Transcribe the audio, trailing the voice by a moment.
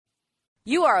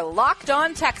You are Locked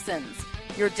On Texans,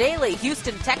 your daily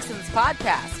Houston Texans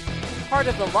podcast, part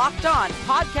of the Locked On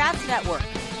Podcast Network.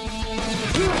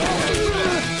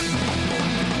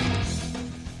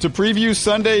 To preview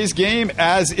Sunday's game,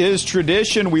 as is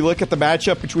tradition, we look at the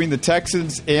matchup between the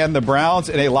Texans and the Browns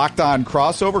in a Locked On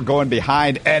crossover, going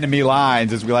behind enemy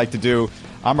lines, as we like to do.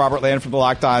 I'm Robert Land from the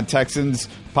Locked On Texans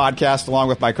podcast, along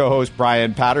with my co-host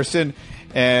Brian Patterson,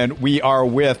 and we are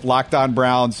with Locked On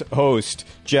Browns host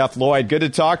Jeff Lloyd. Good to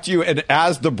talk to you. And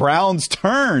as the Browns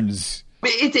turns,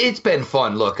 it's been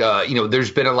fun. Look,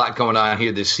 there's been a lot going on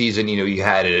here this season. You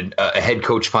had a head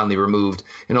coach finally removed,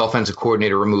 an offensive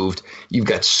coordinator removed. You've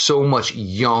got so much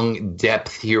young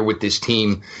depth here with this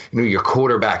team. Your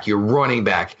quarterback, your running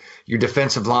back, your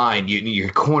defensive line, your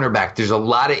cornerback. There's a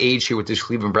lot of age here with this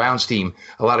Cleveland Browns team,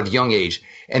 a lot of young age.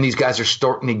 And these guys are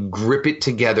starting to grip it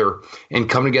together and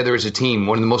come together as a team.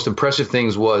 One of the most impressive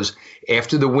things was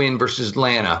after the win versus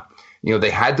Atlanta, they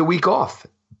had the week off.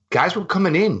 Guys were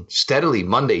coming in steadily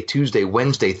Monday, Tuesday,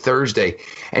 Wednesday, Thursday,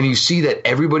 and you see that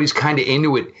everybody's kind of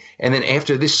into it. And then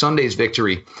after this Sunday's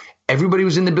victory, everybody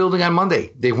was in the building on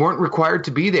Monday. They weren't required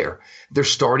to be there. They're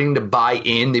starting to buy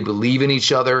in. They believe in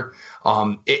each other.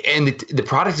 And the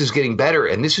product is getting better.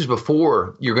 And this is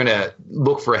before you're going to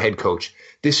look for a head coach.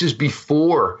 This is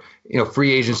before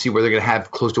free agency where they're going to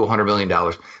have close to $100 million.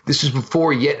 This is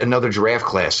before yet another draft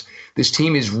class. This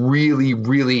team is really,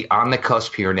 really on the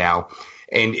cusp here now.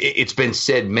 And it's been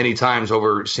said many times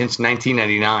since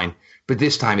 1999, but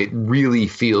this time it really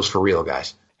feels for real,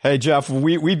 guys. Hey, Jeff,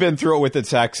 we've been through it with the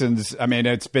Texans. I mean,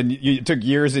 it took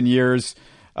years and years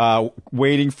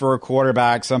waiting for a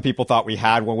quarterback. Some people thought we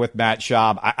had one with Matt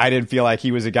Schaub. I didn't feel like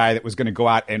he was a guy that was going to go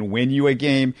out and win you a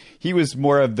game. He was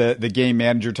more of the game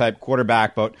manager type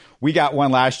quarterback, but we got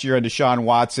one last year in Deshaun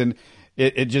Watson.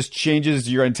 It just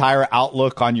changes your entire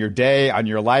outlook on your day, on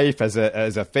your life as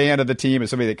a fan of the team,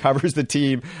 as somebody that covers the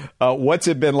team. What's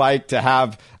it been like to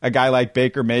have a guy like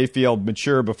Baker Mayfield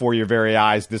mature before your very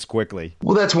eyes this quickly?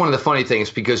 Well, that's one of the funny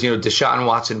things because, Deshaun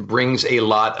Watson brings a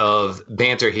lot of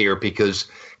banter here because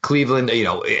Cleveland,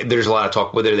 there's a lot of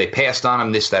talk whether they passed on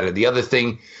him, this, that, or the other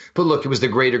thing. But look, it was the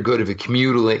greater good of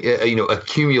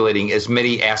accumulating as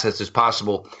many assets as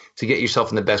possible to get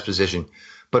yourself in the best position.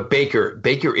 But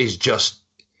Baker is just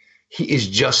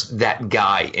that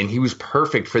guy, and he was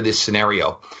perfect for this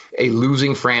scenario, a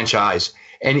losing franchise.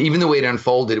 And even the way it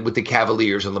unfolded with the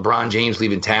Cavaliers and LeBron James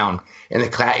leaving town and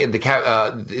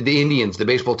the Indians, the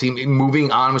baseball team,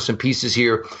 moving on with some pieces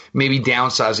here, maybe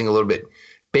downsizing a little bit.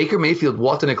 Baker Mayfield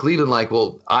walked into Cleveland like,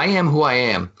 well, I am who I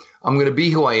am. I'm going to be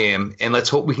who I am, and let's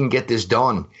hope we can get this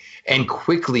done. And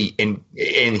quickly, and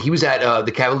he was at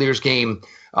the Cavaliers game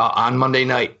on Monday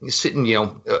night, sitting,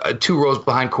 2 rows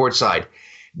behind courtside.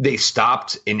 They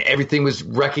stopped and everything was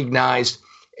recognized.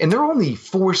 And they're only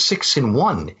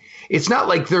 4-6-1. It's not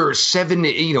like they're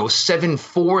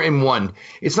 7-4-1.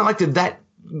 It's not like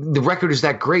the record is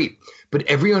that great. But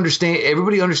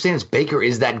everybody understands Baker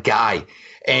is that guy.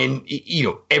 And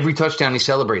every touchdown he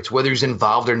celebrates, whether he's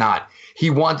involved or not. He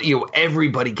wants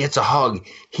everybody gets a hug.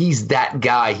 He's that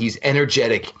guy. He's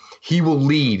energetic. He will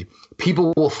lead.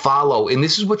 People will follow. And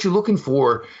this is what you're looking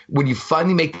for when you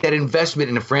finally make that investment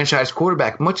in a franchise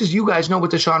quarterback. Much as you guys know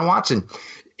with Deshaun Watson,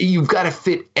 you've got to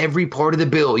fit every part of the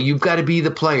bill. You've got to be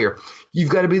the player. You've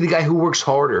got to be the guy who works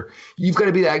harder. You've got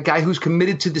to be that guy who's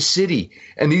committed to the city.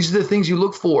 And these are the things you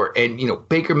look for. And,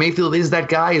 Baker Mayfield is that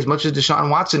guy as much as Deshaun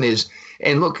Watson is.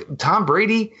 And look, Tom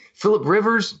Brady, Phillip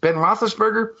Rivers, Ben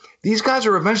Roethlisberger, these guys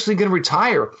are eventually going to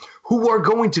retire. Who are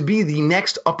going to be the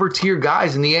next upper tier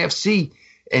guys in the AFC?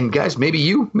 And guys, maybe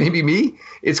you, maybe me.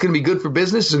 It's going to be good for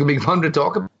business. It's going to be fun to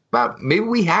talk about. Maybe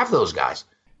we have those guys.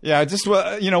 Yeah, just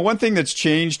one thing that's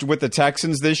changed with the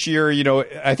Texans this year,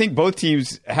 I think both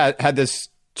teams have this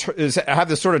sort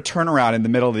of turnaround in the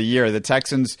middle of the year. The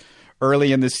Texans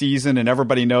early in the season, and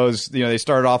everybody knows, they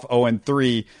started off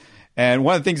 0-3. And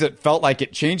one of the things that felt like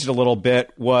it changed a little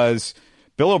bit was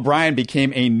Bill O'Brien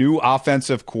became a new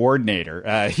offensive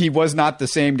coordinator. He was not the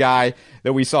same guy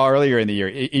that we saw earlier in the year.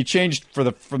 He changed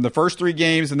from the first 3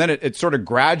 games, and then it sort of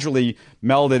gradually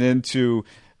melded into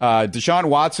Deshaun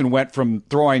Watson went from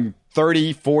throwing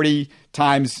 30, 40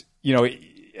 times,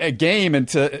 a game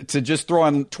into just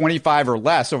throwing 25 or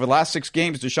less. Over the last 6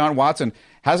 games, Deshaun Watson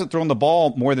hasn't thrown the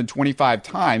ball more than 25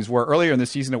 times, where earlier in the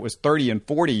season it was 30 and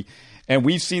 40. And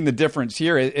we've seen the difference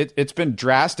here. It's been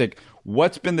drastic.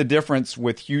 What's been the difference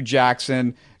with Hugh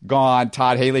Jackson gone,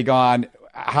 Todd Haley gone?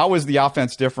 How is the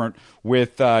offense different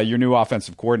with your new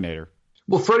offensive coordinator?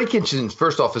 Well, Freddie Kitchens,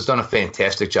 first off, has done a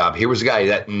fantastic job. Here was a guy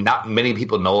that not many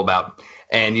people know about.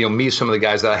 And, me and some of the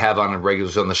guys that I have on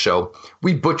regulars on the show,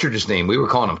 we butchered his name. We were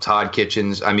calling him Todd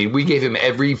Kitchens. I mean, we gave him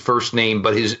every first name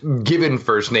but his given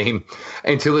first name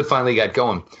until it finally got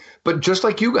going. But just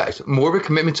like you guys, more of a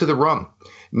commitment to the run.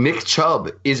 Nick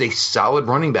Chubb is a solid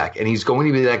running back, and he's going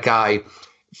to be that guy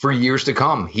for years to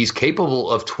come. He's capable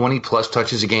of 20-plus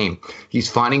touches a game. He's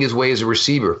finding his way as a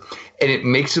receiver, and it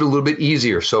makes it a little bit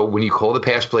easier. So when you call the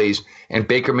pass plays, and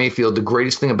Baker Mayfield, the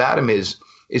greatest thing about him is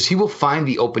he will find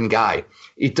the open guy.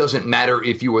 It doesn't matter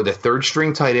if you are the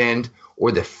third-string tight end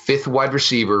or the fifth wide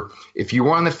receiver. If you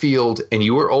are on the field and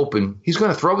you are open, he's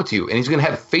going to throw it to you, and he's going to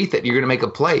have faith that you're going to make a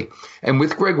play. And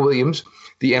with Greg Williams,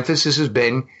 the emphasis has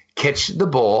been catch the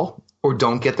ball or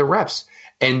don't get the reps.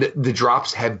 And the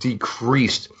drops have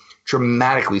decreased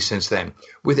dramatically since then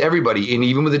with everybody. And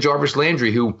even with the Jarvis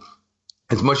Landry, who,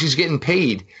 as much as he's getting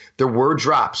paid, there were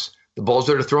drops. The balls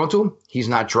that are thrown to him, he's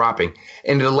not dropping.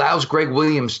 And it allows Greg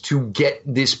Williams to get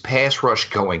this pass rush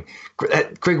going.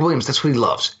 Greg Williams, that's what he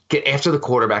loves. Get after the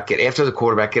quarterback, get after the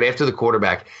quarterback, get after the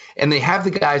quarterback. And they have the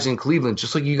guys in Cleveland,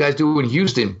 just like you guys do in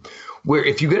Houston, where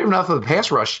if you get enough of a pass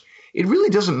rush, it really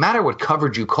doesn't matter what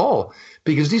coverage you call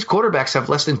because these quarterbacks have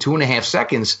less than 2.5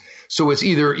 seconds. So it's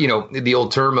either, the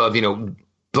old term of,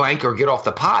 blank or get off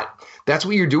the pot. That's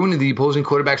what you're doing to the opposing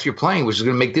quarterbacks you're playing, which is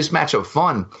going to make this matchup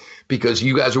fun because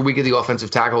you guys are weak at the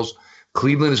offensive tackles.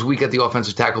 Cleveland is weak at the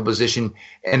offensive tackle position,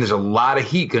 and there's a lot of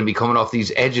heat going to be coming off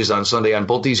these edges on Sunday on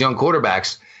both these young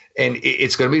quarterbacks. And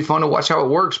it's going to be fun to watch how it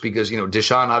works because,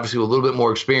 Deshaun obviously with a little bit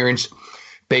more experience,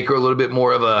 Baker a little bit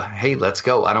more of a, hey, let's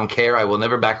go. I don't care. I will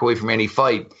never back away from any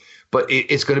fight. But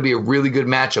it's going to be a really good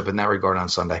matchup in that regard on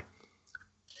Sunday.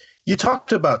 You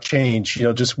talked about change,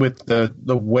 just with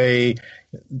the way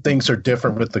things are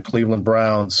different with the Cleveland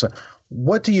Browns.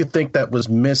 What do you think that was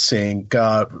missing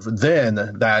then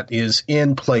that is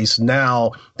in place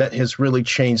now that has really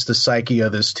changed the psyche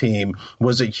of this team?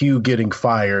 Was it Hugh getting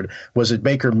fired? Was it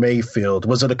Baker Mayfield?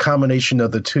 Was it a combination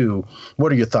of the two?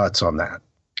 What are your thoughts on that?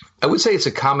 I would say it's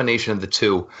a combination of the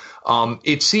two.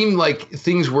 It seemed like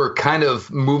things were kind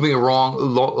of moving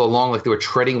along like they were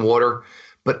treading water,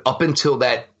 but up until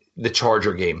the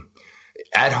Charger game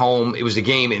at home, it was a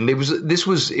game, and it was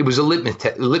a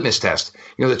litmus test.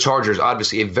 The Chargers,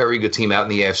 obviously a very good team out in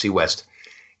the AFC West.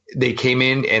 They came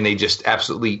in and they just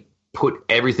absolutely put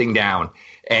everything down.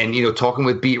 And talking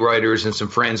with beat writers and some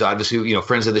friends, obviously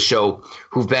friends of the show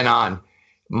who've been on.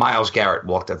 Myles Garrett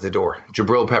walked out the door.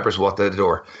 Jabril Peppers walked out the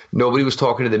door. Nobody was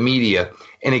talking to the media.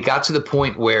 And it got to the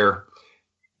point where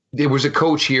there was a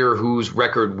coach here whose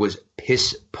record was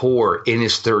piss poor in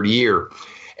his third year.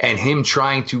 And him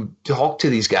trying to talk to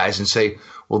these guys and say,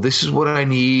 well, this is what I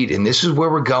need and this is where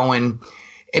we're going.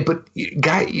 But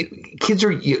kids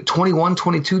are 21,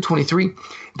 22, 23.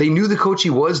 They knew the coach he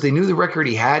was. They knew the record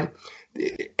he had.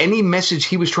 Any message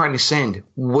he was trying to send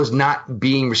was not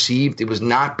being received. It was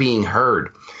not being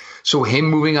heard. So him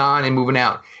moving on and moving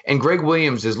out. And Greg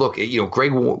Williams is,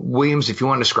 Greg Williams, if you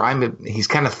want to describe him, he's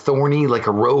kind of thorny like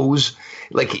a rose.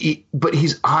 But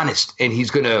he's honest, and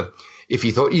he's going to, if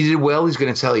you thought you did well, he's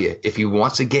going to tell you. If he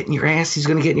wants to get in your ass, he's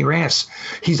going to get in your ass.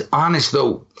 He's honest,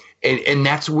 though. And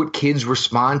that's what kids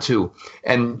respond to.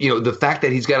 And, the fact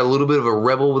that he's got a little bit of a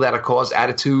rebel without a cause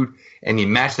attitude, and you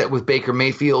match that with Baker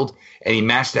Mayfield, and you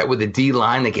match that with a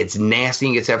D-line that gets nasty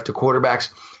and gets after quarterbacks,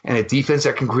 and a defense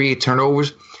that can create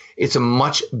turnovers, it's a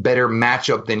much better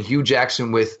matchup than Hugh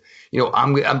Jackson with,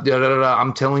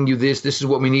 I'm telling you this is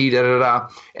what we need,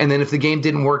 And then if the game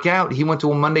didn't work out, he went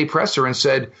to a Monday presser and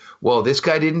said, well, this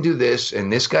guy didn't do this,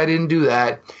 and this guy didn't do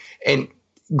that. And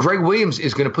Greg Williams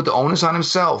is going to put the onus on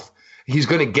himself. He's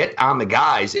going to get on the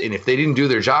guys, and if they didn't do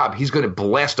their job, he's going to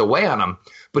blast away on them.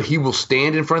 But he will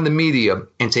stand in front of the media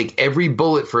and take every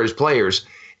bullet for his players,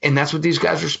 and that's what these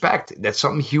guys respect. That's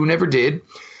something Hugh never did.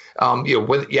 I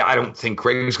don't think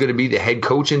Greg is going to be the head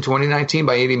coach in 2019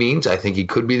 by any means. I think he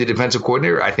could be the defensive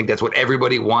coordinator. I think that's what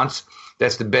everybody wants.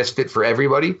 That's the best fit for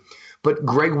everybody. But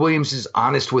Greg Williams is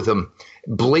honest with them,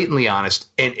 blatantly honest,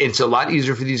 and it's a lot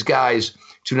easier for these guys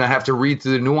to not have to read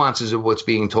through the nuances of what's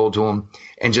being told to them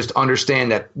and just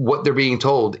understand that what they're being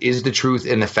told is the truth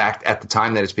and the fact at the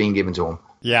time that it's being given to them.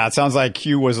 Yeah, it sounds like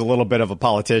Hugh was a little bit of a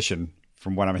politician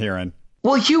from what I'm hearing.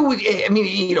 Well,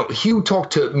 Hugh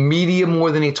talked to media more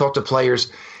than he talked to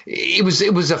players. It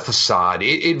was a facade.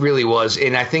 It really was.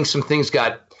 And I think some things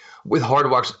got, with Hard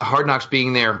Knocks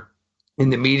being there in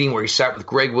the meeting where he sat with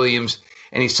Greg Williams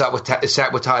and he sat with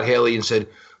Todd Haley and said,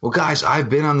 well, guys, I've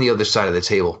been on the other side of the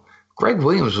table. Greg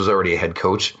Williams was already a head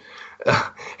coach.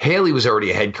 Haley was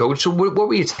already a head coach. So what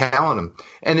were you telling him?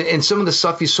 And some of the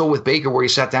stuff you saw with Baker where he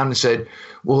sat down and said,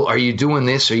 well, are you doing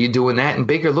this? Are you doing that? And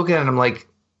Baker looking at him like,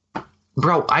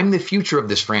 bro, I'm the future of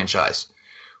this franchise.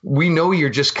 We know you're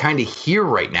just kind of here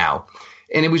right now.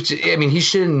 And it was, he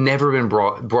should have never been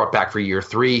brought back for year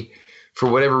 3 for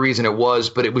whatever reason it was,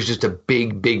 but it was just a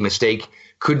big, big mistake.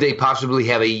 Could they possibly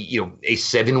have a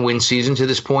 7-win season to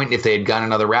this point if they had gone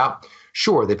another route?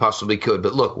 Sure, they possibly could.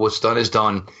 But look, what's done is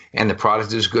done, and the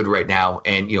product is good right now.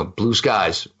 And, blue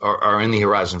skies are in the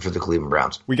horizon for the Cleveland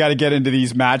Browns. We got to get into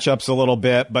these matchups a little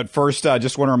bit. But first,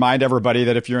 just want to remind everybody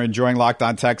that if you're enjoying Locked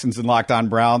On Texans and Locked On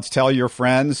Browns, tell your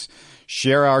friends.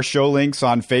 Share our show links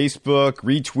on Facebook,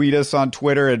 retweet us on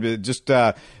Twitter. It's just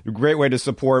a great way to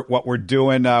support what we're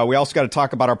doing. We also got to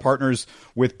talk about our partners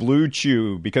with Blue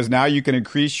Chew, because now you can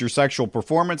increase your sexual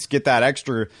performance, get that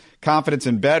extra confidence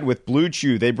in bed with Blue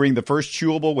Chew. They bring the first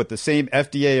chewable with the same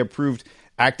FDA-approved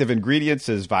active ingredients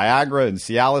as Viagra and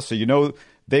Cialis, so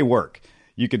they work.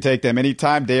 You can take them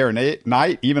anytime, day or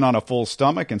night, even on a full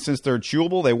stomach. And since they're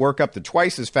chewable, they work up to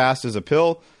twice as fast as a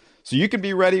pill. So you can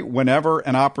be ready whenever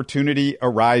an opportunity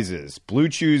arises. Blue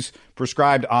Chew's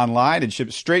prescribed online and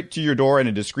shipped straight to your door in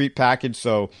a discreet package.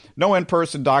 So no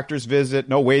in-person doctor's visit,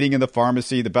 no waiting in the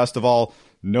pharmacy. The best of all,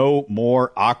 no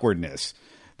more awkwardness.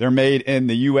 They're made in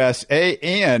the USA,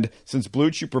 and since Blue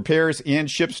Chew prepares and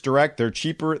ships direct, they're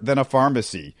cheaper than a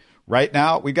pharmacy. Right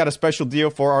now, we've got a special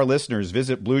deal for our listeners.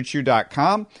 Visit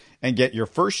BlueChew.com and get your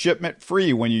first shipment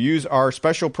free when you use our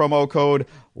special promo code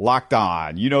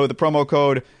LOCKEDON. You know the promo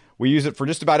code. We use it for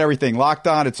just about everything. Locked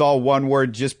On, it's all one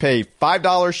word. Just pay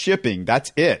 $5 shipping.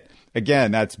 That's it.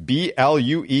 Again, that's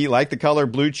BLUE, like the color,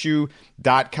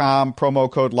 BlueChew.com,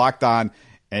 promo code Locked On,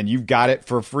 and you've got it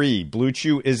for free. Blue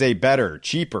Chew is a better,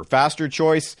 cheaper, faster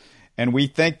choice, and we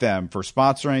thank them for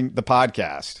sponsoring the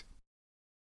podcast.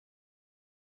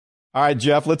 All right,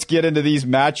 Jeff, let's get into these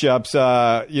matchups.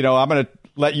 I'm going to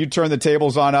let you turn the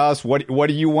tables on us. What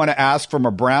do you want to ask from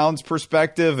a Browns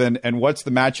perspective, and what's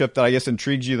the matchup that I guess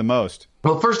intrigues you the most?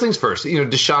 Well, first things first,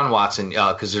 Deshaun Watson,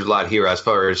 because there's a lot here as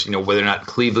far as, whether or not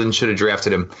Cleveland should have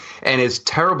drafted him. And as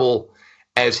terrible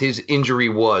as his injury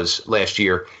was last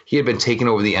year, he had been taking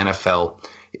over the NFL.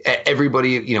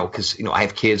 Everybody, because, I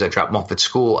have kids, I drop them off at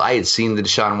school. I had seen the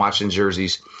Deshaun Watson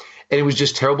jerseys, and it was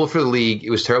just terrible for the league. It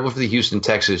was terrible for the Houston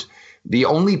Texans. The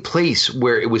only place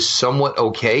where it was somewhat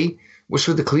okay was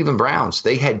for the Cleveland Browns.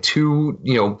 They had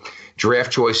 2,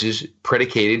 draft choices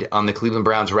predicated on the Cleveland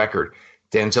Browns record.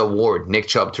 Denzel Ward, Nick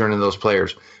Chubb turning those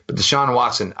players. But Deshaun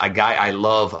Watson, a guy I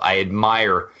love, I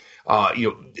admire.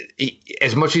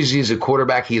 As much as he's a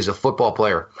quarterback, he is a football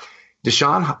player.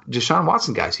 Deshaun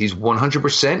Watson, guys, he's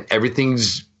 100%.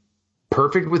 Everything's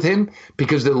perfect with him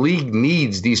because the league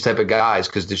needs these type of guys,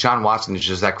 because Deshaun Watson is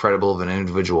just that credible of an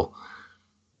individual.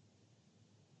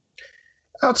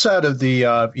 Outside of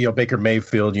the Baker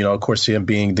Mayfield, of course, him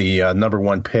being the number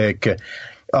 1 pick,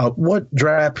 what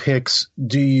draft picks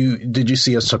did you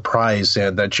see a surprise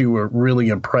in that you were really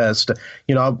impressed?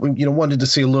 Wanted to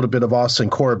see a little bit of Austin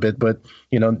Corbett, but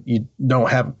he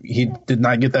did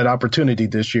not get that opportunity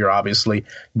this year, obviously.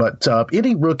 But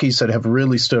any rookies that have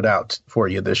really stood out for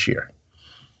you this year?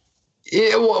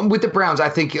 Yeah, well, with the Browns, I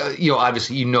think,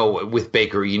 obviously, with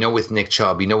Baker, with Nick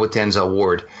Chubb, with Denzel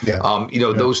Ward,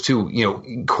 those two,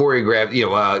 choreographed,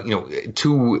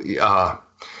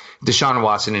 Deshaun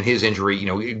Watson and his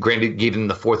injury, granted, gave him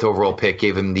the 4th overall pick,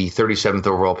 gave him the 37th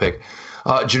overall pick.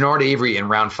 Jernard Avery in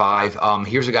round 5.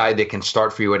 Here's a guy that can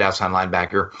start for you at outside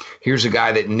linebacker. Here's a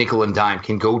guy that nickel and dime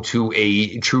can go to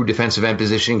a true defensive end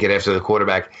position, get after the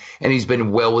quarterback, and he's been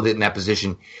well with it in that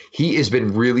position. He has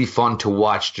been really fun to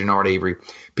watch, Jernard Avery,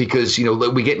 because,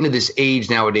 we get into this age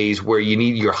nowadays where you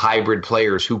need your hybrid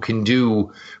players who can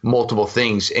do multiple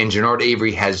things, and Jernard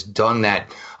Avery has done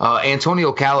that.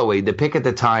 Antonio Callaway, the pick at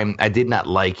the time, I did not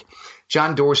like.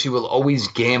 John Dorsey will always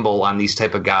gamble on these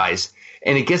type of guys,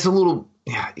 and it gets a little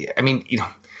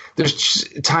there's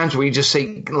times where you just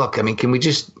say, look, can we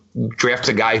just draft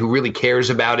a guy who really cares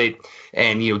about it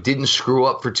and, didn't screw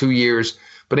up for 2 years?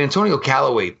 But Antonio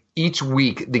Callaway, each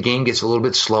week the game gets a little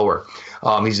bit slower.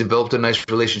 He's developed a nice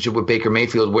relationship with Baker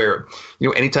Mayfield where,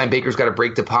 anytime Baker's got to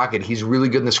break the pocket, he's really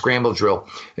good in the scramble drill.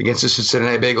 Against the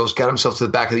Cincinnati Bengals, got himself to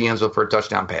the back of the end zone for a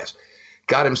touchdown pass.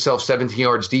 Got himself 17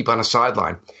 yards deep on a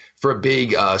sideline for a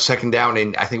big second down,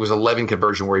 and I think it was 11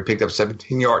 conversion where he picked up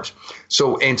 17 yards.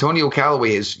 So Antonio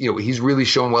Callaway is, he's really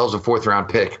shown well as a 4th-round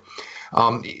pick.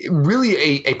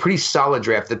 Really a pretty solid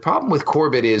draft. The problem with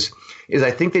Corbett is I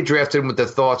think they drafted him with the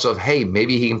thoughts of, hey,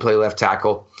 maybe he can play left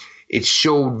tackle. It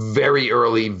showed very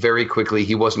early, very quickly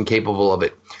he wasn't capable of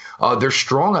it. They're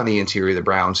strong on the interior of the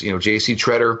Browns. J.C.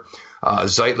 Treader,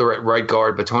 Zeitler at right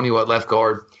guard, Bitonio at left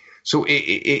guard. So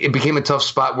it became a tough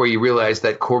spot where you realized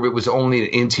that Corbett was only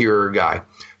an interior guy.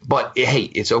 But, hey,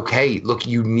 it's okay. Look,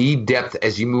 you need depth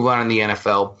as you move on in the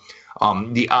NFL.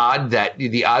 The odds that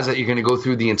you're going to go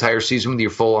through the entire season with your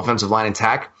full offensive line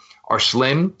intact are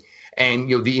slim. And,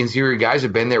 the interior guys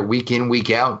have been there week in,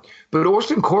 week out. But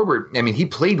Austin Corbett, I mean, he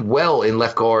played well in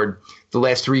left guard the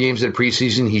last 3 games of the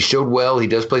preseason. He showed well. He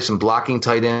does play some blocking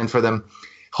tight end for them.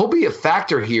 He'll be a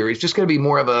factor here. It's just going to be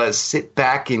more of a sit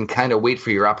back and kind of wait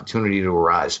for your opportunity to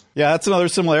arise. Yeah, that's another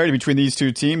similarity between these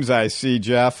two teams I see,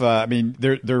 Jeff. I mean,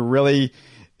 there really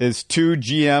is two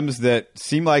GMs that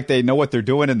seem like they know what they're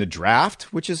doing in the draft,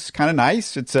 which is kind of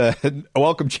nice. It's a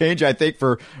welcome change, I think,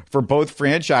 for both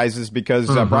franchises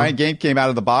because Brian Game came out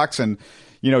of the box and,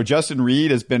 Justin Reed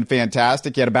has been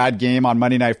fantastic. He had a bad game on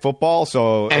Monday Night Football,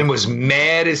 and was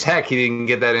mad as heck he didn't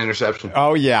get that interception.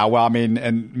 Oh yeah, well I mean,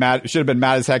 and should have been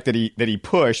mad as heck that he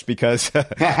pushed because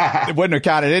it wouldn't have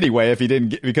counted anyway if he didn't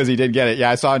get it.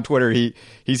 Yeah, I saw on Twitter he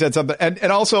said something,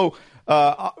 and also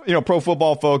Pro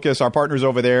Football Focus, our partners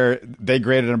over there, they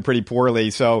graded him pretty poorly.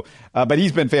 So, but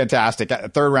he's been fantastic. A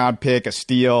 3rd round pick, a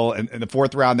steal, and in the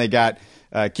 4th round they got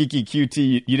Kiki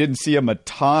QT. You didn't see him a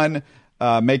ton.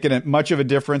 Making much of a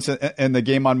difference in the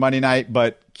game on Monday night.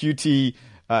 But QT,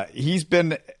 he's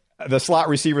been the slot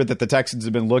receiver that the Texans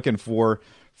have been looking for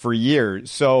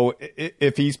years. So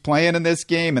if he's playing in this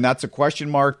game, and that's a question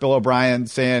mark, Bill O'Brien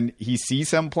saying he sees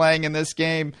him playing in this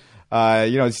game,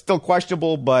 it's still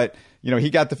questionable, but he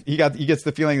gets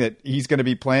the feeling that he's going to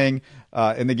be playing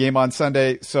in the game on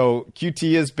Sunday. So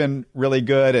QT has been really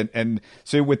good. And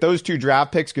so with those 2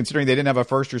 draft picks, considering they didn't have a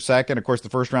 1st or 2nd, of course, the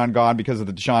 1st round gone because of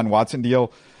the Deshaun Watson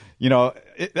deal,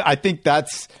 I think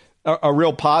that's a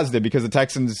real positive because the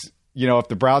Texans, if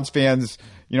the Browns fans,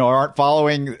 aren't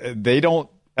following, they don't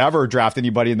ever draft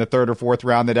anybody in the 3rd or 4th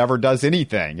round that ever does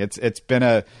anything. It's been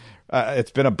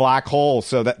a black hole.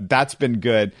 So that's been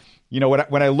good.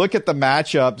 When I look at the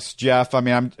matchups, Jeff, I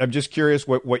mean, I'm just curious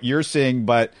what you're seeing,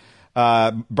 but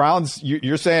Browns,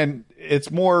 you're saying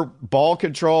it's more ball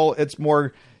control. It's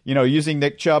more, using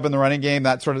Nick Chubb in the running game,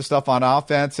 that sort of stuff on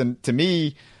offense. And to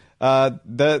me,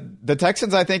 the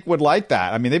Texans, I think, would like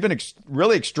that. I mean, they've been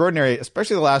really extraordinary,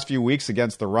 especially the last few weeks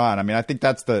against the run. I mean, I think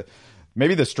that's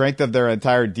maybe the strength of their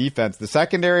entire defense. The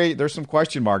secondary, there's some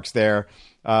question marks there.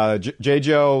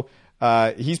 J-Joe,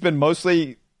 he's been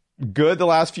mostly good the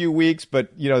last few weeks,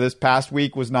 but this past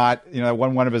week was not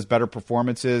one of his better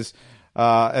performances.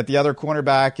 At the other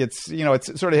cornerback, it's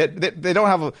sort of hit. They don't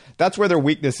have that's where their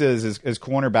weakness is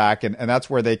cornerback, and that's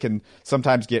where they can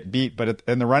sometimes get beat. But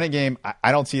in the running game,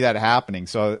 I don't see that happening.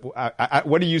 So,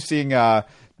 what are you seeing?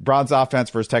 Browns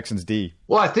offense versus Texans D?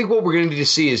 Well, I think what we're going to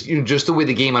see is just the way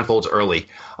the game unfolds early.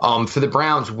 For the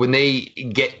Browns, when they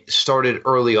get started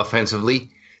early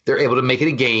offensively, they're able to make it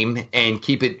a game and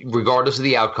keep it, regardless of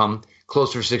the outcome,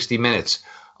 close for 60 minutes.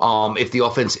 If the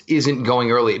offense isn't going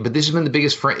early. But this has been the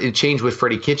biggest change with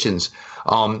Freddie Kitchens.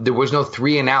 There was no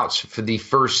 3 and outs for the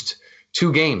first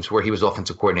 2 games where he was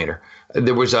offensive coordinator.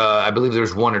 There was, I believe there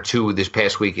was 1 or 2 this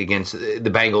past week against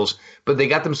the Bengals, but they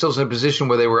got themselves in a position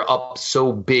where they were up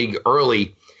so big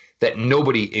early that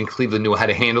nobody in Cleveland knew how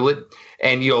to handle it.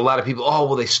 And, a lot of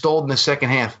people, they stalled in the second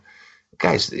half.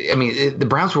 Guys, I mean, the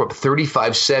Browns were up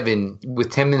 35-7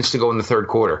 with 10 minutes to go in the 3rd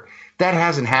quarter. That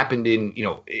hasn't happened in,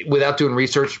 without doing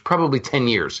research, probably 10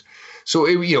 years. So,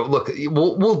 look,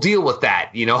 we'll deal with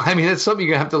that. I mean, that's something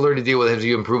you're going to have to learn to deal with as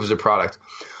you improve as a product.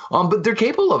 But they're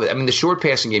capable of it. I mean, the short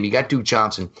passing game, you got Duke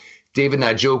Johnson, David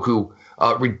Njoku,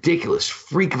 ridiculous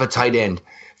freak of a tight end.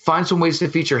 Find some ways to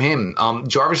feature him.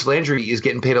 Jarvis Landry is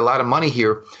getting paid a lot of money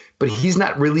here, but he's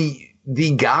not really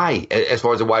the guy as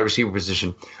far as the wide receiver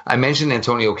position. I mentioned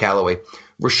Antonio Callaway,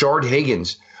 Rashard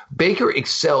Higgins. Baker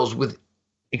excels with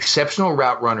exceptional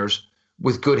route runners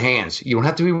with good hands. You don't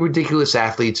have to be ridiculous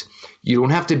athletes. You don't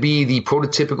have to be the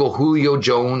prototypical Julio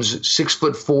Jones,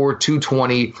 6'4",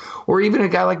 220, or even a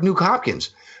guy like Nuke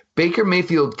Hopkins. Baker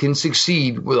Mayfield can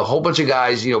succeed with a whole bunch of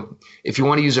guys, if you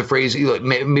want to use a phrase,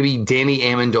 maybe Danny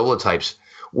Amendola types,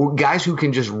 or guys who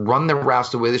can just run their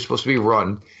routes the way they're supposed to be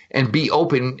run and be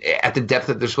open at the depth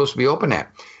that they're supposed to be open at.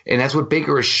 And that's what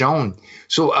Baker has shown.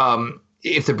 So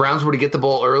if the Browns were to get the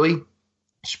ball early,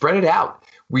 spread it out.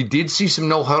 We did see some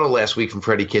no huddle last week from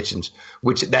Freddie Kitchens,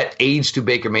 which that aids to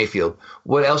Baker Mayfield.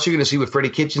 What else you're going to see with Freddie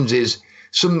Kitchens is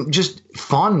some just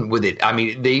fun with it. I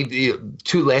mean,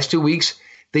 last 2 weeks,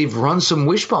 they've run some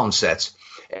wishbone sets,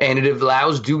 and it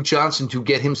allows Duke Johnson to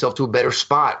get himself to a better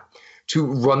spot to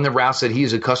run the routes that he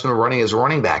is accustomed to running as a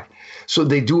running back. So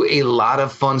they do a lot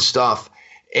of fun stuff,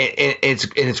 and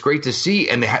it's great to see,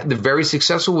 and they're very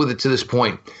successful with it to this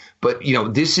point. But,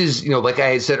 this is, like I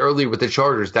had said earlier with the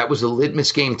Chargers, that was a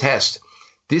litmus game test.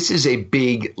 This is a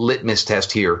big litmus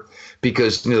test here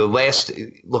because,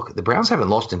 the Browns haven't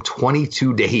lost in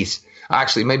 22 days.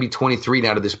 Actually, maybe 23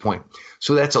 now to this point.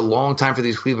 So that's a long time for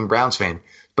these Cleveland Browns fans.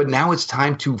 But now it's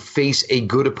time to face a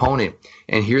good opponent.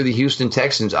 And here are the Houston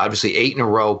Texans, obviously 8 in a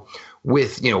row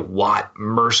with, Watt,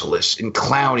 Merciless, and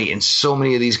Clowney, and so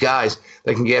many of these guys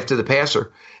that can get after the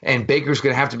passer. And Baker's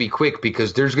going to have to be quick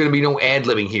because there's going to be no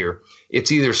ad-libbing here.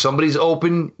 It's either somebody's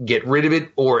open, get rid of it,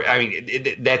 or,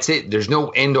 that's it. There's no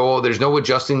end-all. There's no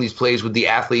adjusting these plays with the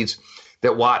athletes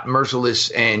that Watt, Merciless,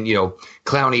 and,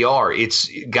 Clowney are. It's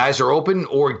guys are open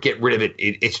or get rid of it.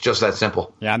 It's just that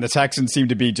simple. Yeah, and the Texans seem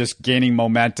to be just gaining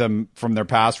momentum from their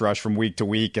pass rush from week to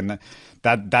week, and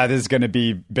that is going to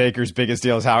be Baker's biggest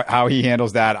deal is how he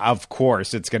handles that. Of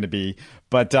course, it's going to be.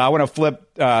 But I want to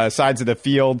flip sides of the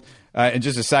field in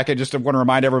just a second. Just want to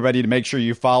remind everybody to make sure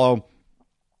you follow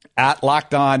at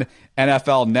Locked On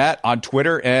NFL Net on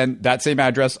Twitter and that same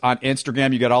address on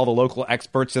Instagram. You get all the local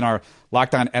experts in our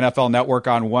Locked On NFL Network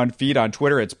on one feed on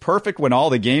Twitter. It's perfect when all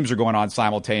the games are going on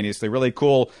simultaneously. Really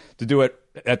cool to do it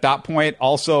at that point.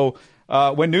 Also,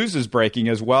 when news is breaking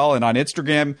as well. And on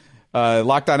Instagram,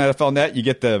 Locked On NFL Net, you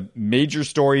get the major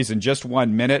stories in just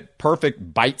 1 minute.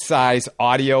 Perfect bite-sized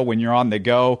audio when you're on the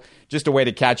go. Just a way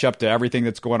to catch up to everything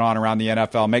that's going on around the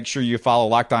NFL. Make sure you follow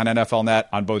Locked On NFL Net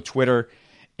on both Twitter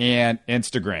and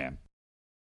Instagram.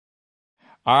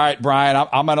 All right, Brian,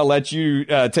 I'm going to let you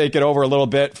take it over a little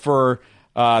bit for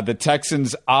the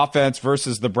Texans offense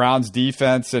versus the Browns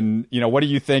defense. And, what are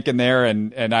you thinking there?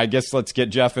 And I guess let's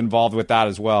get Jeff involved with that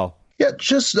as well. Yeah,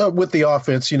 just with the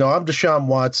offense, I'm Deshaun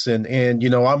Watson, and,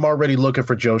 I'm already looking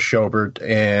for Joe Schobert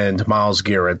and Myles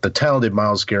Garrett, the talented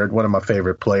Myles Garrett, one of my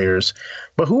favorite players.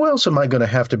 But who else am I going to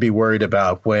have to be worried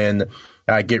about when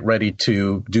I get ready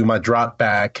to do my drop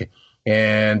back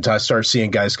and I start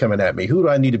seeing guys coming at me? Who do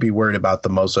I need to be worried about the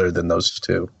most other than those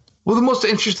two? Well, the most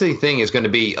interesting thing is going to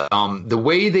be the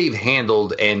way they've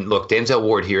handled, and look, Denzel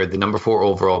Ward here, the number 4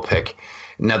 overall pick.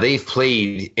 Now, they've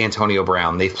played Antonio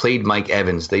Brown. They've played Mike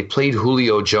Evans. They played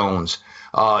Julio Jones.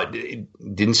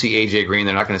 Didn't see A.J. Green.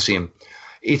 They're not going to see him.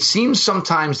 It seems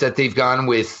sometimes that they've gone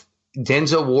with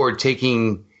Denzel Ward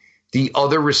taking the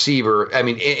other receiver. I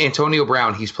mean, Antonio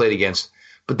Brown he's played against,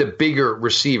 but the bigger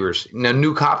receivers. Now,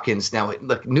 Nuke Hopkins. Now,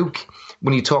 look, Nuke,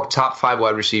 when you talk top 5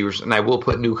 wide receivers, and I will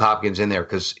put Nuke Hopkins in there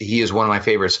because he is one of my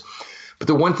favorites. But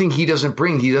the one thing he doesn't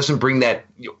bring that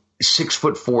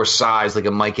 6'4" size like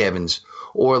a Mike Evans.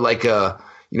 Or like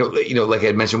like I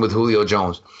had mentioned with Julio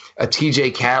Jones, a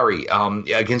TJ Carey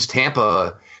against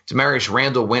Tampa. Demarius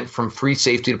Randall went from free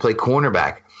safety to play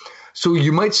cornerback. So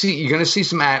you're going to see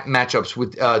some matchups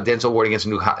with Denzel Ward against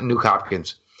Nuke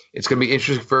Hopkins. It's going to be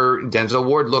interesting for Denzel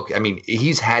Ward. Look, I mean,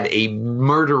 he's had a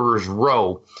murderer's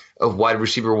row of wide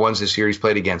receiver ones this year he's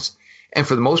played against. And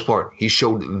for the most part, he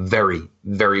showed very,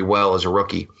 very well as a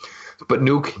rookie. But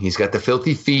Nuke, he's got the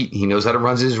filthy feet. He knows how to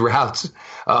run his routes.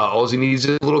 All he needs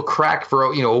is a little crack for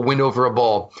a window for a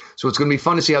ball. So it's going to be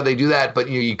fun to see how they do that. But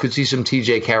you could see some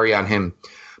TJ Carey on him.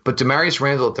 But Demarius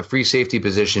Randall at the free safety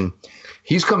position,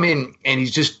 he's come in and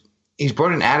he's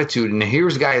brought an attitude. And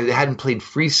here's a guy that hadn't played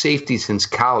free safety since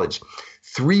college.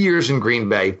 3 years in Green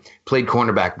Bay, played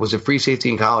cornerback, was a free safety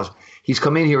in college. He's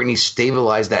come in here and he's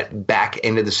stabilized that back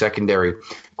end of the secondary.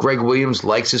 Greg Williams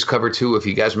likes his cover too. If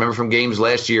you guys remember from the game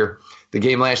last year,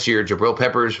 Jabril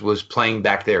Peppers was playing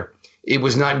back there. It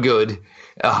was not good.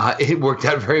 It worked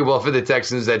out very well for the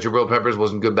Texans that Jabril Peppers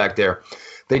wasn't good back there.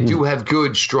 They do have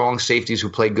good, strong safeties who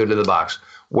play good to the box,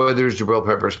 whether it's Jabril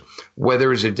Peppers,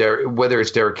 whether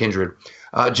it's Derek Kindred.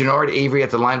 Jannard Avery at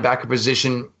the linebacker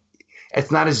position, it's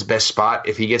not his best spot.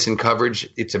 If he gets in coverage,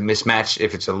 it's a mismatch.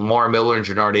 If it's a Lamar Miller and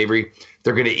Jannard Avery,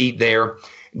 they're going to eat there.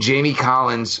 Jamie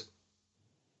Collins,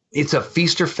 it's a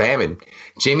feast or famine.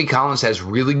 Jamie Collins has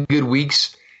really good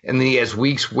weeks, and then he has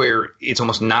weeks where it's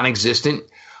almost non-existent.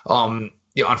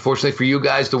 Unfortunately for you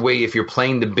guys, the way if you're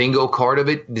playing the bingo card of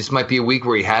it, this might be a week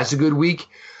where he has a good week,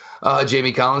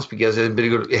 Jamie Collins, because it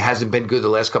hasn't been good the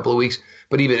last couple of weeks.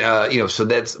 But even, so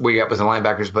that's where you're at with the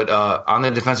linebackers. But on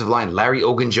the defensive line, Larry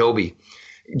Ogunjobi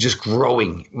just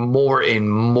growing more and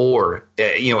more,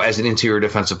 as an interior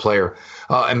defensive player.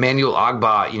 Emmanuel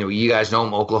Ogbah, you guys know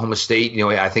him, Oklahoma State.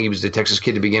 I think he was the Texas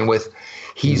kid to begin with.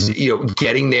 He's,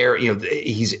 getting there.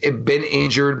 He's been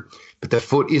injured, but the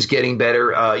foot is getting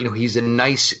better. He's a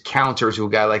nice counter to a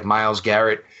guy like Myles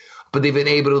Garrett. but they've been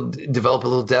able to develop a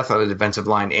little depth on the defensive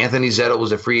line. Anthony Zettel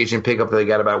was a free agent pickup that they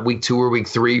got about week 2 or week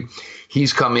 3.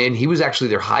 He's come in. He was actually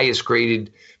their highest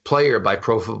graded player by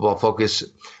Pro Football Focus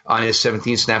on his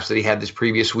 17 snaps that he had this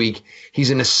previous week.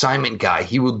 He's an assignment guy.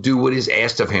 He will do what is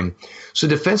asked of him. So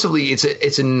defensively,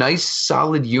 it's a nice,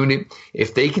 solid unit.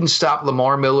 If they can stop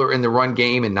Lamar Miller in the run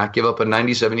game and not give up a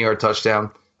 97-yard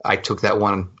touchdown, I took that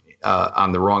one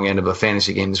on the wrong end of a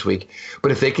fantasy game this week.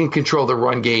 But if they can control the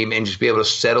run game and just be able to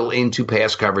settle into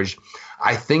pass coverage,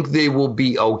 I think they will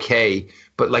be okay.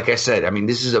 But like I said, I mean,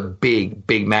 this is a big,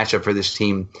 big matchup for this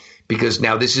team because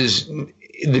now this is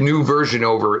the new version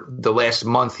over the last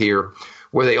month here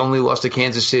where they only lost to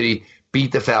Kansas City,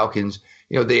 beat the Falcons.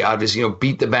 They obviously,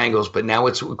 beat the Bengals, but now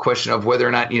it's a question of whether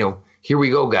or not, here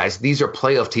we go, guys. These are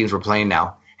playoff teams we're playing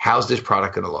now. How's this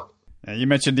product going to look? You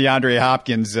mentioned DeAndre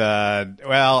Hopkins.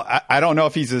 Well, I don't know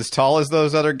if he's as tall as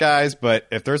those other guys, but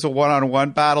if there's a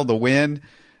one-on-one battle to win,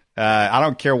 I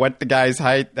don't care what the guy's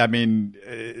height. I mean,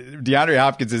 DeAndre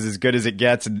Hopkins is as good as it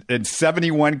gets. In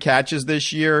 71 catches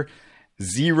this year,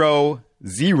 zero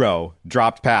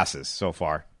dropped passes so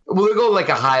far. Well, they go like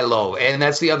a high-low, and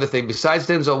that's the other thing. Besides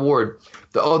Denzel Ward,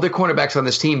 the other cornerbacks on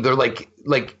this team, they're like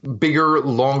bigger,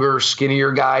 longer,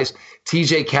 skinnier guys.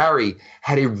 TJ Carey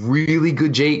had a really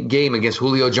good game against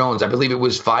Julio Jones. I believe it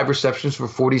was 5 receptions for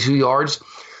 42 yards.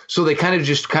 So they kind of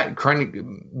just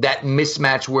that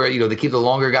mismatch where, they keep the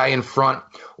longer guy in front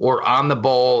or on the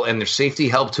ball and their safety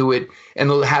help to it, and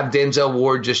they'll have Denzel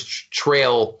Ward just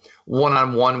trail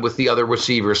one-on-one with the other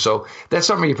receivers. So that's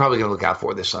something you're probably going to look out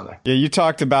for this Sunday. Yeah, you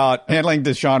talked about handling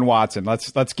Deshaun Watson.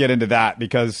 Let's get into that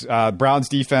because Browns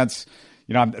defense,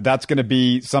 that's going to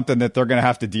be something that they're going to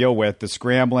have to deal with, the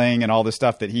scrambling and all the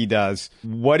stuff that he does.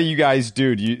 What do you guys do?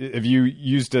 Have you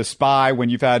used a spy when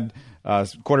you've had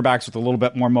quarterbacks with a little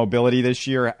bit more mobility this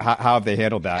year? How have they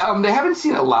handled that? They haven't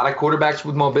seen a lot of quarterbacks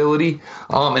with mobility,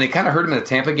 and it kind of hurt them in the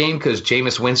Tampa game because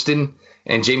Jameis Winston,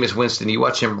 you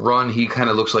watch him run, he kind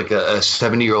of looks like a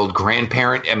 70-year-old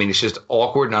grandparent. I mean, it's just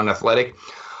awkward and unathletic.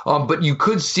 But you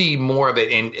could see more of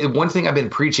it. And one thing I've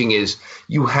been preaching is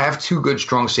you have 2 good,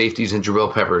 strong safeties in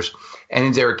Jabril Peppers and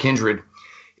in Derek Kindred.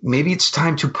 Maybe it's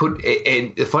time to put –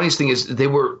 and the funniest thing is they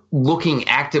were looking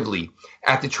actively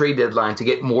at the trade deadline to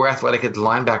get more athletic at the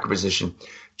linebacker position.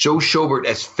 Joe Schobert,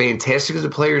 as fantastic as a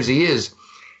player as he is,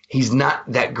 he's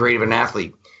not that great of an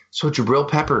athlete. So Jabril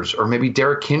Peppers or maybe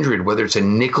Derek Kindred, whether it's a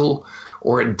nickel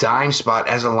or a dime spot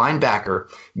as a linebacker,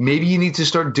 maybe you need to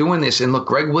start doing this. And look,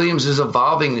 Greg Williams is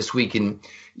evolving this week and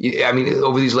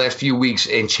over these last few weeks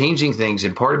and changing things.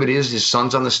 And part of it is his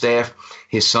son's on the staff.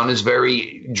 His son is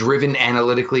very driven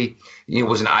analytically.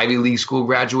 Was an Ivy League school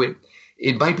graduate.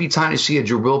 It might be time to see a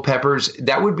Jabril Peppers.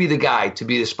 That would be the guy to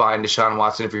be the spy in Deshaun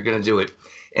Watson if you're going to do it.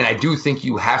 And I do think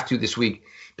you have to this week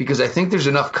because I think there's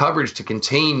enough coverage to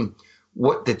contain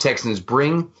what the Texans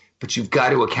bring, but you've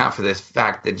got to account for the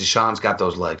fact that Deshaun's got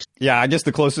those legs. Yeah, I guess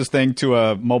the closest thing to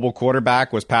a mobile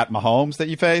quarterback was Pat Mahomes that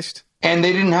you faced. And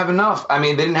they didn't have enough.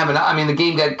 The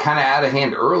game got kind of out of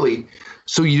hand early,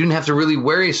 so you didn't have to really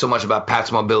worry so much about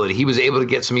Pat's mobility. He was able to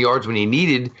get some yards when he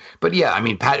needed. But yeah,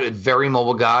 Pat is a very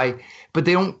mobile guy. But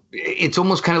they don't – it's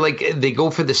almost kind of like they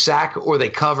go for the sack or they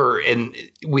cover, and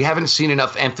we haven't seen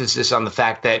enough emphasis on the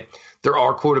fact that there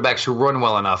are quarterbacks who run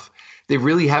well enough. They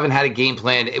really haven't had a game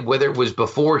plan, whether it was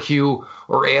before Hugh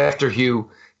or after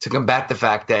Hugh, to combat the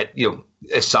fact that,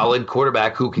 a solid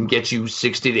quarterback who can get you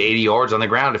 60 to 80 yards on the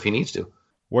ground if he needs to.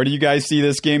 Where do you guys see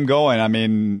this game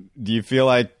going? Do you feel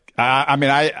like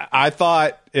I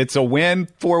thought it's a win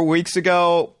 4 weeks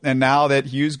ago, and now that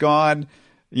Hugh's gone,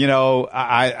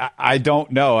 I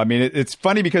don't know. It's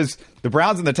funny because the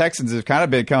Browns and the Texans have kind of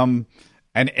become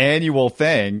an annual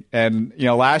thing. And,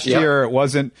 last year it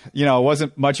wasn't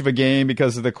much of a game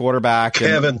because of the quarterback.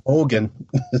 Kevin Hogan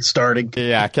starting.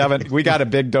 Yeah, Kevin, we got a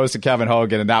big dose of Kevin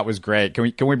Hogan and that was great.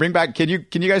 Can we bring back, can you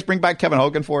guys bring back Kevin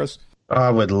Hogan for us? I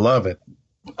would love it.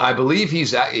 I believe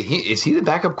is he the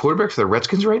backup quarterback for the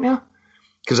Redskins right now?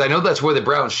 Because I know that's where the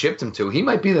Browns shipped him to. He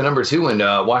might be the number 2 in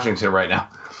Washington right now.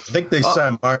 I think they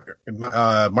signed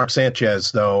Mark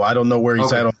Sanchez, though. I don't know where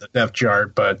he's at on the depth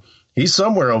chart, but he's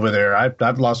somewhere over there.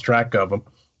 I've lost track of him.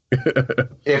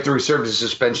 After he served his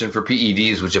suspension for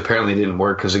PEDs, which apparently didn't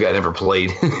work because the guy never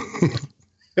played.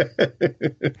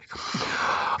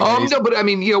 No,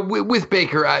 but with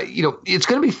Baker, it's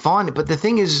going to be fun. But the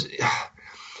thing is,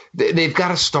 they've got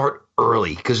to start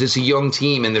early because it's a young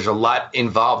team and there's a lot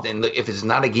involved. And if it's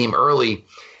not a game early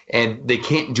and they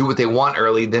can't do what they want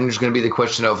early, then there's going to be the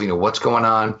question of, what's going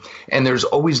on. And there's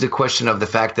always the question of the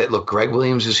fact that, look, Greg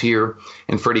Williams is here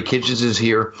and Freddie Kitchens is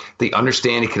here. They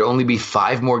understand it could only be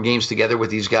 5 more games together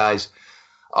with these guys.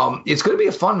 It's going to be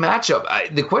a fun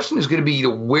matchup. The question is going to be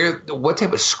what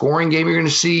type of scoring game you're going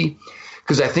to see,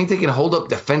 because I think they can hold up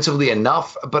defensively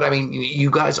enough. But, I mean,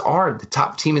 you guys are the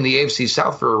top team in the AFC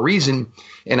South for a reason,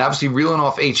 and obviously reeling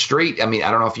off 8 straight. I mean,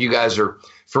 I don't know if you guys are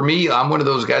 – for me, I'm one of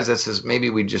those guys that says maybe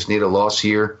we just need a loss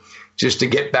here just to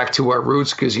get back to our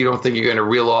roots, because you don't think you're going to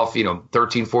reel off,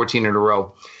 13, 14 in a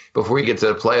row before you get to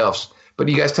the playoffs. But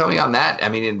you guys tell me on that. I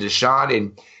mean, in Deshaun,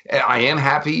 and I am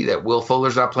happy that Will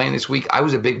Fuller's not playing this week. I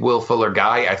was a big Will Fuller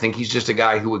guy. I think he's just a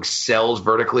guy who excels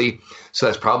vertically. So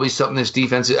that's probably something this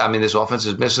offense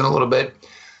is missing a little bit.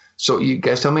 So you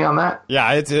guys tell me on that.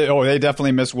 Yeah, they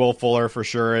definitely miss Will Fuller for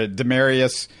sure.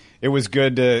 Demaryius, it was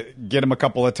good to get him a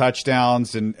couple of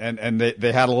touchdowns, and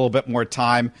they had a little bit more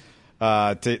time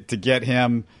to get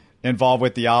him involved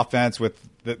with the offense with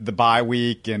the bye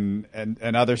week and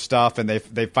other stuff, and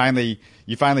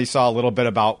you finally saw a little bit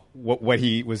about what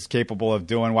he was capable of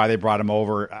doing, why they brought him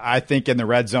over. I think in the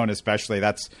red zone especially,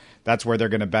 that's where they're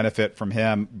going to benefit from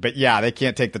him. But yeah, they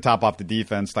can't take the top off the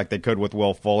defense like they could with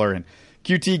Will Fuller, and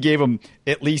QT gave him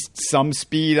at least some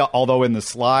speed, although in the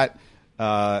slot.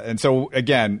 And so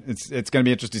again, it's going to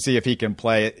be interesting to see if he can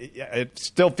play. It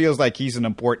still feels like he's an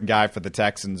important guy for the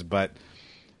Texans, but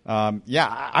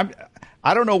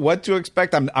I don't know what to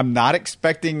expect. I'm not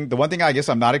expecting – the one thing I guess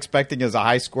I'm not expecting is a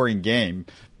high-scoring game.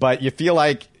 But you feel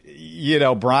like,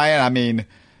 Brian, I mean,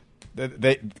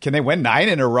 can they win 9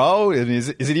 in a row? Is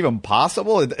it even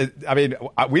possible? I mean,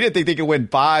 we didn't think they could win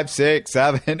 5, 6,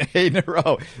 7, 8 in a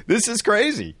row. This is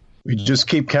crazy. We just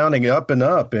keep counting up and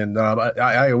up. And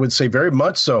I would say very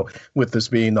much so with this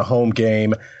being the home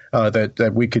game.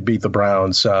 That we could beat the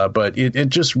Browns. But it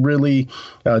just really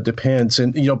depends.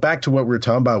 And, back to what we were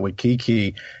talking about with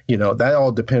Keke, that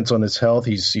all depends on his health.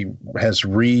 He has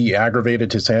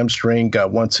re-aggravated his hamstring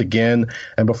once again.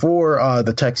 And before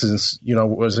the Texans,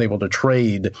 was able to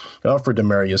trade for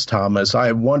Demaryius Thomas,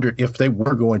 I wondered if they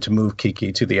were going to move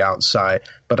Keke to the outside.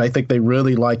 But I think they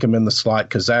really like him in the slot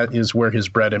because that is where his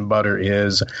bread and butter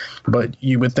is. But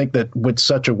you would think that with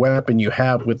such a weapon you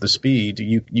have with the speed,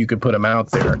 you could put him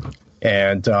out there.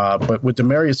 And but with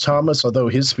Demaryius Thomas, although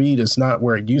his speed is not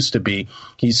where it used to be,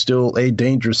 he's still a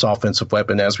dangerous offensive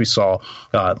weapon, as we saw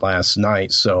last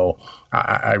night. So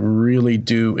I really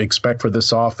do expect for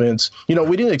this offense. We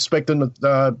didn't expect them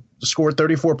to score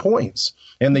 34 points,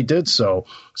 and they did so.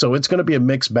 So it's going to be a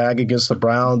mixed bag against the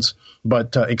Browns,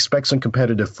 but expect some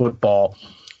competitive football.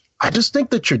 I just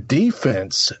think that your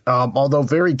defense, although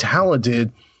very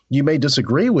talented, you may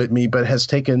disagree with me, but has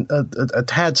taken a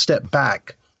tad step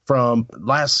back from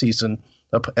last season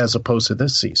as opposed to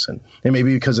this season. And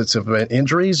maybe because it's of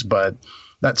injuries, but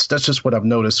that's just what I've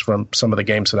noticed from some of the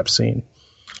games that I've seen.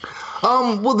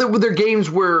 Well, there were games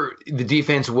where the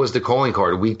defense was the calling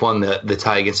card. Week 1, the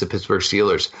tie against the Pittsburgh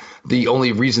Steelers. The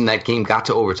only reason that game got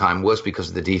to overtime was because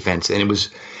of the defense. And it was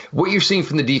what you're seeing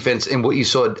from the defense, and what you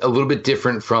saw a little bit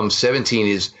different from 17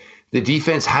 is the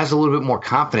defense has a little bit more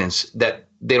confidence that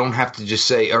they don't have to just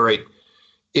say, all right,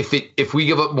 if we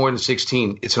give up more than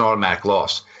 16, it's an automatic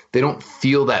loss. They don't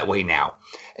feel that way now.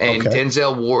 And okay.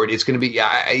 Denzel Ward, it's going to be,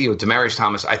 Demaryius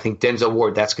Thomas, I think Denzel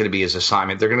Ward, that's going to be his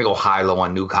assignment. They're going to go high-low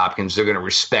on Nuke Hopkins. They're going to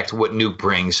respect what Nuke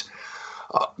brings.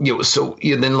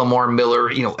 Then Lamar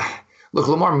Miller, look,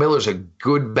 Lamar Miller's a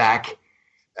good back.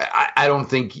 I don't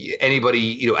think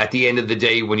anybody, at the end of the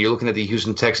day, when you're looking at the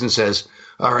Houston Texans, says,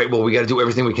 all right, well, we got to do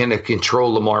everything we can to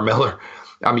control Lamar Miller.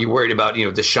 You're worried about,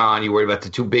 Deshaun. You're worried about the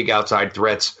 2 big outside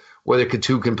threats, whether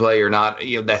Coutu can play or not.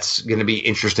 That's going to be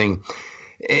interesting.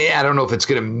 I don't know if it's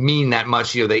going to mean that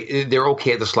much. They're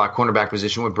okay at the slot cornerback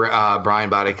position with Brian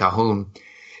Bade Calhoun.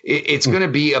 It's going to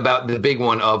be about the big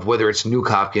one of whether it's Nuke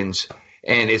Hopkins,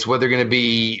 and it's whether going to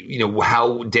be,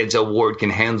 how Denzel Ward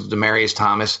can handle Demaryius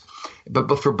Thomas.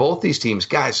 But for both these teams,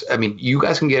 guys, you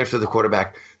guys can get after the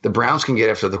quarterback. The Browns can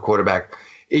get after the quarterback.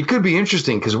 It could be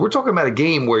interesting because we're talking about a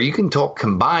game where you can talk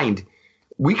combined.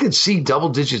 We could see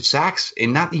double-digit sacks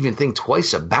and not even think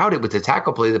twice about it with the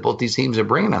tackle play that both these teams are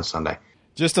bringing on Sunday.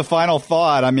 Just a final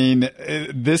thought.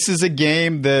 This is a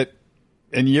game that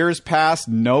in years past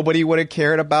nobody would have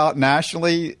cared about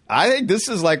nationally. I think this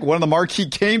is like one of the marquee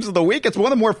games of the week. It's one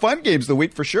of the more fun games of the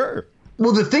week for sure.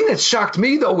 Well, the thing that shocked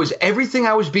me, though, was everything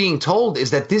I was being told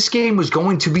is that this game was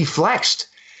going to be flexed.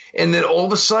 And then all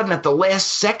of a sudden, at the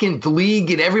last second, the league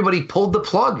and everybody pulled the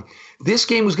plug. This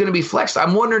game was going to be flexed.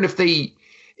 I'm wondering if they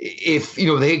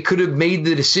could have made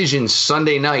the decision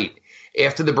Sunday night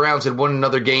after the Browns had won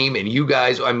another game, and you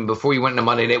guys, before you went into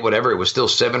Monday night, whatever, it was still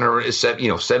 7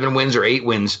 wins or 8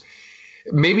 wins.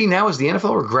 Maybe now is the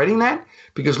NFL regretting that?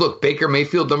 Because look, Baker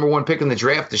Mayfield, number 1 pick in the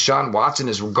draft, Deshaun Watson,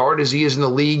 as regarded as he is in the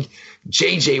league,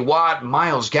 J.J. Watt,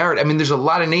 Myles Garrett. There's a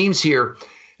lot of names here.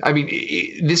 I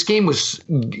mean, this game was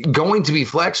going to be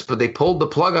flexed, but they pulled the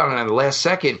plug on it at the last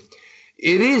second.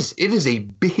 It is a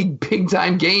big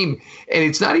time game. And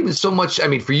it's not even so much, I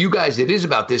mean, for you guys, it is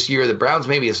about this year. The Browns,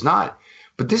 maybe it's not.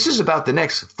 But this is about the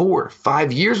next 4 or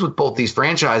 5 years with both these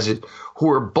franchises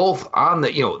who are both on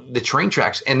the train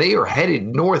tracks, and they are headed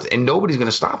north, and nobody's going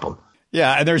to stop them.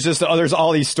 Yeah, and there's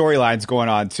all these storylines going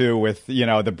on too with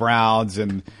the Browns,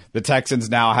 and the Texans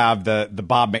now have the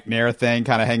Bob McNair thing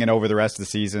kind of hanging over the rest of the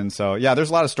season. So yeah,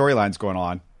 there's a lot of storylines going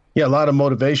on. Yeah, a lot of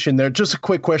motivation there. Just a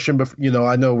quick question, but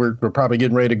I know we're probably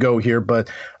getting ready to go here, but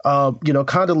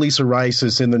Condoleezza Rice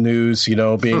is in the news,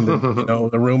 being the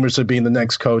rumors of being the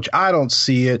next coach. I don't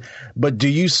see it, but do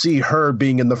you see her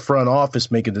being in the front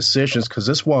office making decisions? Because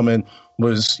this woman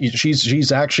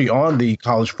she's actually on the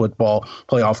college football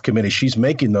playoff committee. She's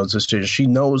making those decisions. She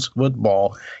knows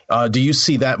football. Do you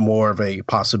see that more of a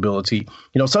possibility?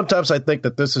 Sometimes I think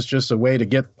that this is just a way to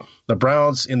get the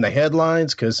Browns in the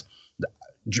headlines, because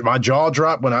my jaw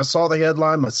dropped when I saw the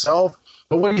headline myself.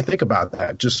 But what do you think about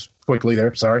that? Just quickly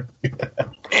there. Sorry.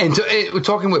 And we're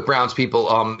talking with Browns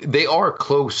people. They are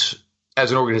close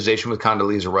as an organization with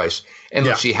Condoleezza Rice. And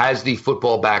look, she has the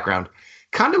football background.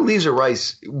 Condoleezza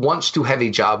Rice wants to have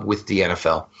a job with the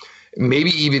NFL.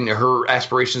 Maybe even her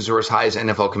aspirations are as high as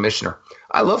NFL commissioner.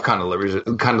 I love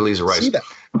Condoleezza Rice.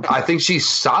 I think she's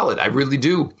solid. I really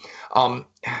do.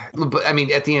 But I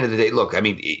mean, at the end of the day, look, I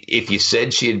mean, if you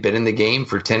said she had been in the game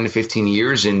for 10 to 15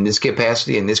 years in this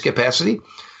capacity,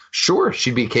 sure,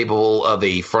 she'd be capable of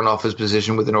a front office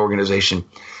position with an organization.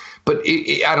 But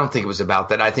I don't think it was about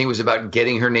that. I think it was about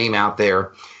getting her name out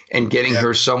there and getting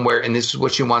her somewhere. And this is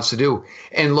what she wants to do.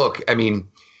 And look, I mean,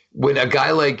 when a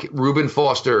guy like Reuben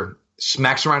Foster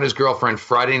smacks around his girlfriend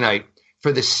Friday night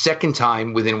for the second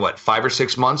time within 5 or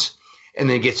 6 months, and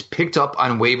then gets picked up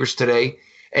on waivers today.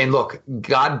 And look,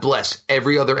 God bless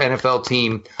every other NFL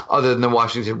team other than the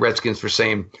Washington Redskins for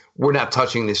saying, we're not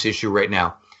touching this issue right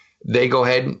now. They go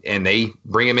ahead and they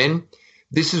bring him in.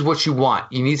 This is what you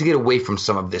want. You need to get away from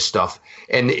some of this stuff.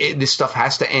 And this stuff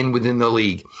has to end within the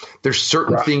league. There's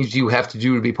certain things you have to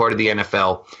do to be part of the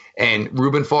NFL. And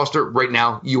Reuben Foster, right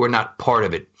now, you are not part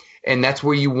of it. And that's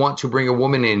where you want to bring a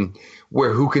woman in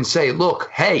who can say, look,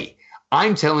 hey,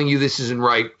 I'm telling you this isn't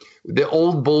right. The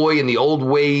old boy and the old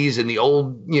ways and the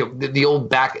old, the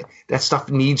old back, that stuff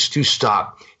needs to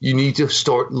stop. You need to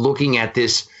start looking at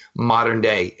this modern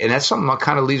day. And that's something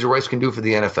Condoleezza Rice can do for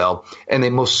the NFL. And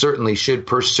they most certainly should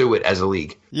pursue it as a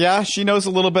league. Yeah, she knows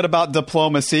a little bit about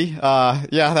diplomacy.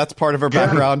 That's part of her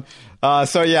background.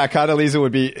 Condoleezza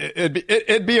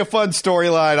it'd be a fun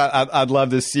storyline. I'd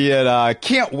love to see it.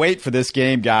 Can't wait for this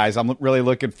game, guys. I'm really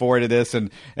looking forward to this, and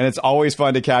it's always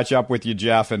fun to catch up with you,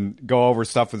 Jeff, and go over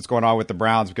stuff that's going on with the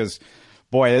Browns, because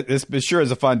boy, it sure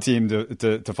is a fun team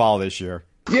to follow this year.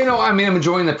 I mean, I'm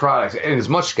enjoying the product, and as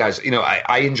much, guys,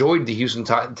 I enjoyed the Houston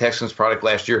Texans product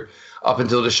last year up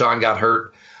until Deshaun got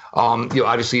hurt.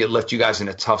 Obviously it left you guys in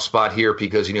a tough spot here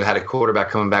because had a quarterback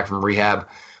coming back from rehab.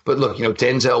 But look,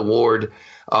 Denzel Ward,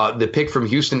 the pick from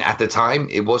Houston at the time,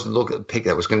 it wasn't a pick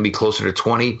that was going to be closer to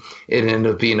 20. It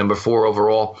ended up being number 4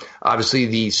 overall. Obviously,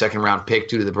 the second round pick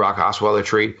due to the Brock Osweiler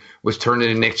trade was turned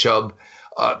into Nick Chubb.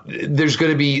 It's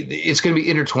going to be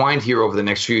intertwined here over the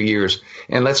next few years.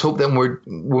 And let's hope that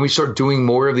when we start doing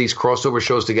more of these crossover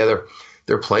shows together,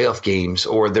 they're playoff games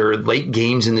or they're late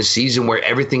games in the season where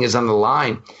everything is on the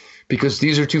line. Because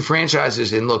these are two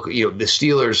franchises. And look, the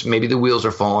Steelers, maybe the wheels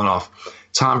are falling off.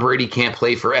 Tom Brady can't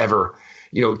play forever.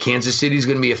 Kansas City's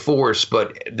going to be a force,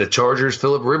 but the Chargers,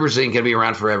 Phillip Rivers ain't going to be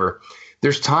around forever.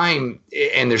 There's time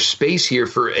and there's space here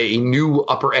for a new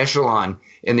upper echelon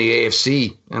in the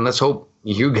AFC. And let's hope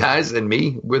you guys and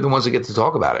me, we're the ones that get to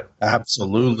talk about it.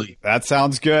 Absolutely. That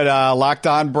sounds good. Locked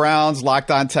On Browns,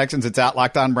 Locked On Texans. It's at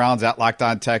Locked On Browns, at Locked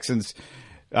On Texans.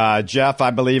 Jeff,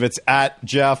 I believe it's at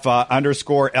Jeff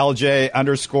 _LJ_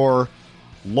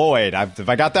 Lloyd. If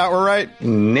I got that right?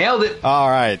 Nailed it. All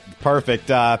right. Perfect.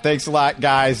 Thanks a lot,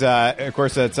 guys. Of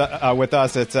course, it's with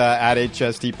us. It's at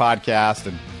HST Podcast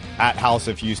and at House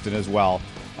of Houston as well.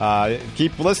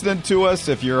 Keep listening to us.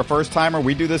 If you're a first-timer,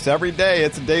 we do this every day.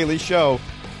 It's a daily show.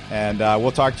 And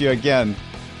we'll talk to you again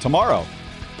tomorrow.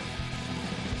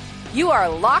 You are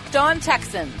Locked On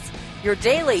Texans, your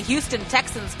daily Houston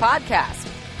Texans podcast.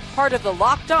 Part of the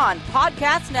Locked On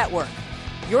Podcast Network.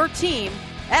 Your team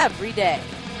every day.